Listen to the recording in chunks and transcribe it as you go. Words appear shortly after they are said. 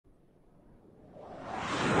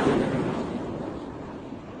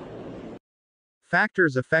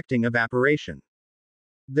Factors affecting evaporation.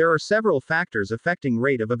 There are several factors affecting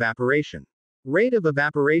rate of evaporation. Rate of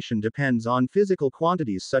evaporation depends on physical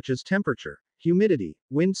quantities such as temperature, humidity,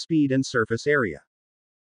 wind speed, and surface area.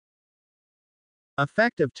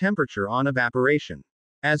 Effect of temperature on evaporation.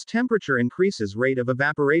 As temperature increases, rate of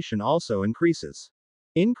evaporation also increases.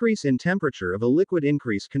 Increase in temperature of a liquid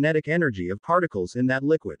increase kinetic energy of particles in that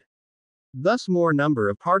liquid. Thus more number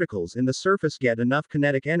of particles in the surface get enough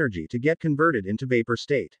kinetic energy to get converted into vapor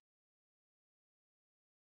state.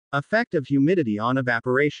 Effect of humidity on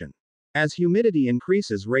evaporation. As humidity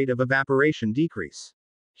increases, rate of evaporation decrease.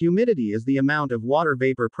 Humidity is the amount of water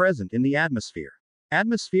vapor present in the atmosphere.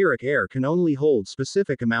 Atmospheric air can only hold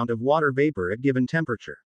specific amount of water vapor at given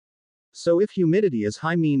temperature. So if humidity is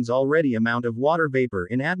high means already amount of water vapor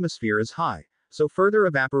in atmosphere is high, so further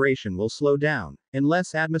evaporation will slow down,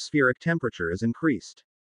 unless atmospheric temperature is increased.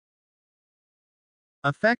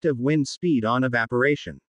 Effect of wind speed on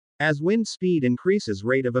evaporation. As wind speed increases,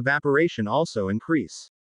 rate of evaporation also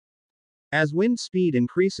increase. As wind speed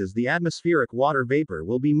increases, the atmospheric water vapor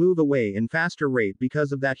will be move away in faster rate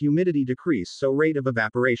because of that humidity decrease, so rate of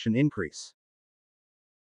evaporation increase.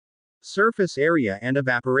 Surface area and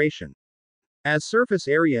evaporation. As surface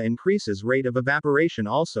area increases, rate of evaporation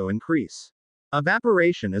also increase.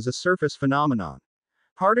 Evaporation is a surface phenomenon.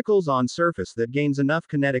 Particles on surface that gains enough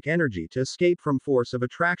kinetic energy to escape from force of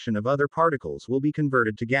attraction of other particles will be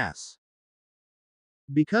converted to gas.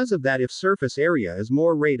 Because of that, if surface area is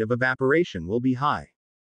more, rate of evaporation will be high.